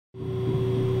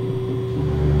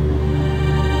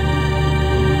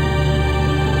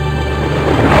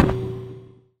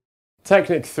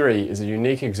TEKNIK 3 is a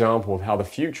unique example of how the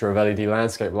future of LED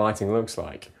landscape lighting looks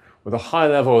like. With a high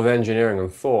level of engineering and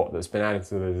thought that's been added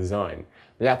to the design,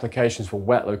 the applications for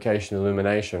wet location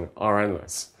illumination are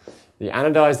endless. The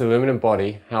anodized aluminum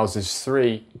body houses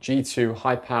 3 G2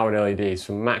 high-powered LEDs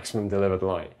for maximum delivered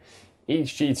light.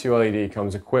 Each G2 LED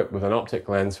comes equipped with an optic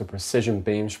lens for precision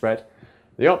beam spread.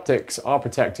 The optics are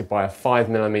protected by a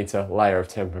 5mm layer of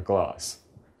tempered glass.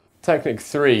 TEKNIK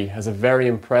 3 has a very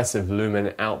impressive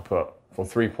lumen output for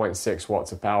 3.6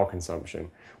 watts of power consumption,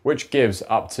 which gives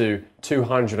up to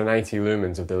 280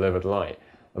 lumens of delivered light,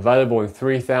 available in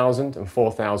 3000 and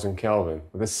 4000 Kelvin,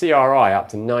 with a CRI up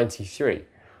to 93.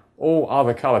 All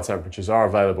other color temperatures are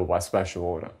available by special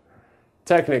order.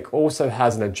 TEKNIK also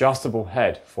has an adjustable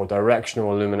head for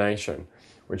directional illumination,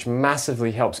 which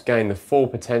massively helps gain the full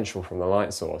potential from the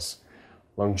light source.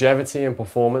 Longevity and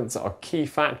performance are key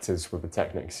factors with the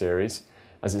TEKNIK series,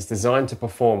 as it's designed to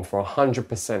perform for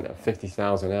 100% at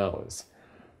 50,000 hours.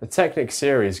 The TEKNIK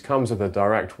series comes with a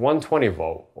direct 120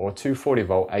 volt or 240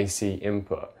 volt AC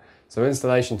input, so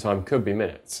installation time could be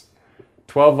minutes.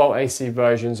 12 volt AC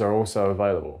versions are also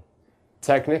available.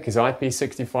 TEKNIK is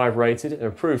IP65 rated and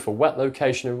approved for wet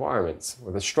location environments.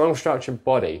 With a strong structured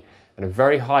body and a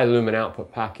very high lumen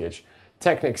output package,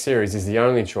 TEKNIK series is the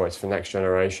only choice for next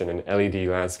generation in LED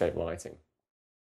landscape lighting.